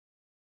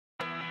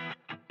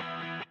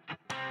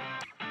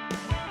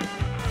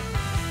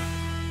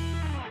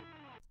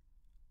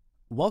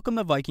Welcome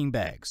to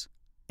Vikingbags.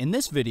 In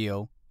this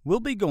video, we'll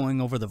be going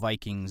over the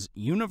Viking's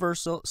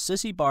universal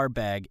Sissy Bar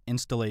Bag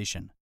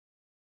installation.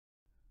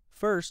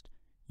 First,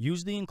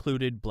 use the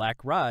included black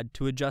rod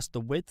to adjust the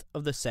width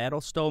of the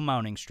saddle stow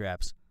mounting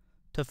straps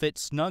to fit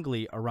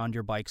snugly around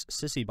your bike's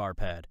Sissy Bar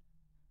pad.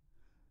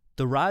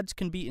 The rods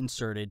can be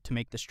inserted to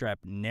make the strap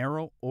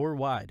narrow or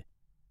wide.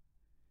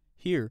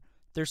 Here,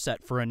 they're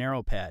set for a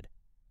narrow pad.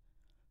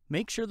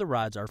 Make sure the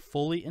rods are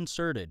fully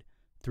inserted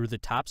through the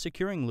top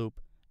securing loop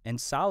and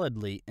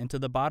solidly into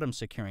the bottom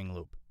securing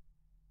loop.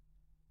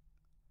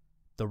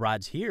 The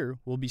rods here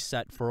will be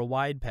set for a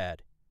wide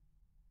pad.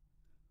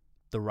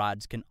 The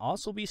rods can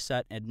also be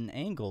set at an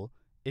angle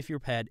if your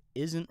pad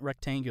isn't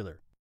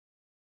rectangular.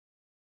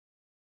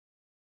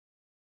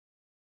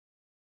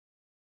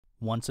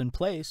 Once in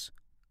place,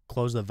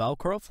 close the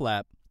Velcro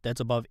flap that's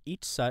above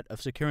each set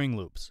of securing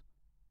loops.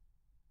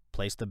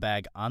 Place the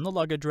bag on the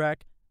luggage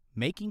rack,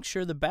 making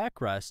sure the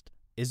backrest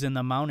is in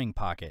the mounting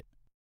pocket.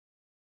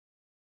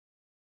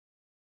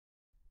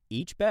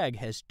 Each bag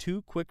has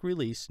two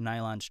quick-release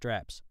nylon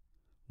straps,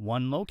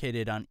 one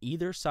located on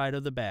either side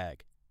of the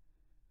bag.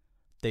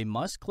 They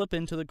must clip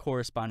into the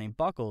corresponding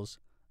buckles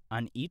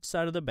on each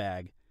side of the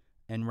bag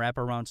and wrap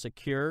around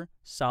secure,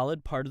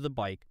 solid part of the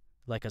bike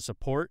like a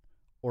support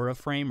or a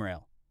frame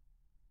rail.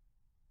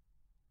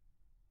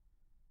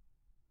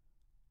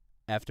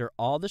 After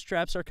all the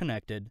straps are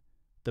connected,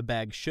 the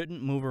bag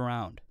shouldn't move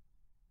around.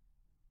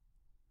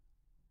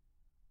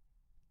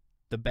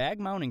 The bag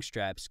mounting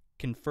straps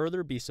can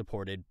further be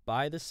supported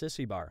by the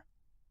Sissy Bar.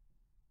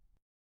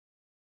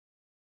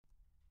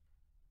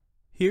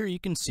 Here you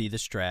can see the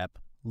strap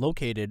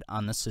located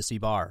on the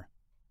Sissy Bar.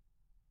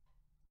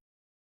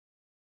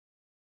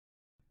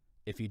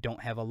 If you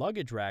don't have a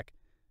luggage rack,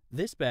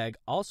 this bag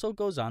also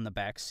goes on the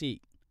back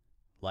seat,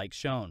 like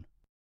shown.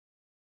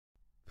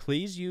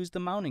 Please use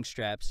the mounting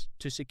straps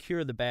to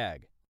secure the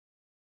bag.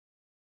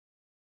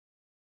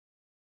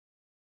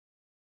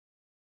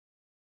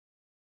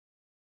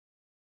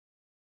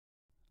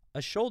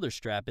 A shoulder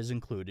strap is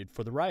included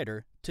for the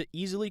rider to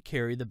easily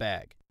carry the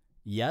bag.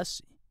 Yes,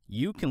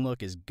 you can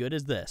look as good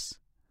as this.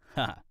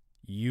 Ha,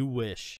 you wish.